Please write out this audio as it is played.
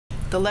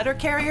The letter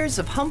carriers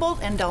of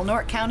Humboldt and Del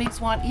Norte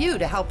counties want you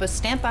to help us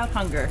stamp out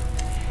hunger.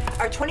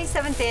 Our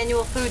 27th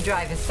annual food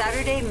drive is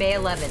Saturday, May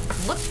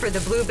 11th. Look for the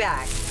blue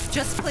bag.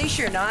 Just place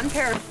your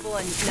non-perishable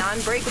and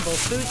non-breakable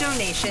food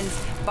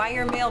donations by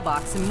your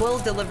mailbox and we'll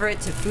deliver it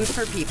to Food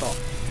for People.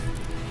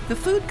 The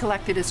food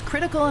collected is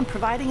critical in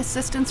providing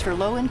assistance for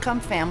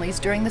low-income families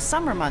during the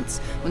summer months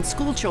when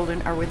school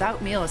children are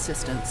without meal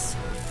assistance.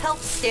 Help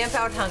stamp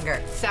out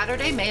hunger.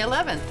 Saturday, May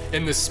 11th.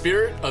 In the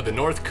spirit of the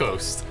North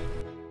Coast.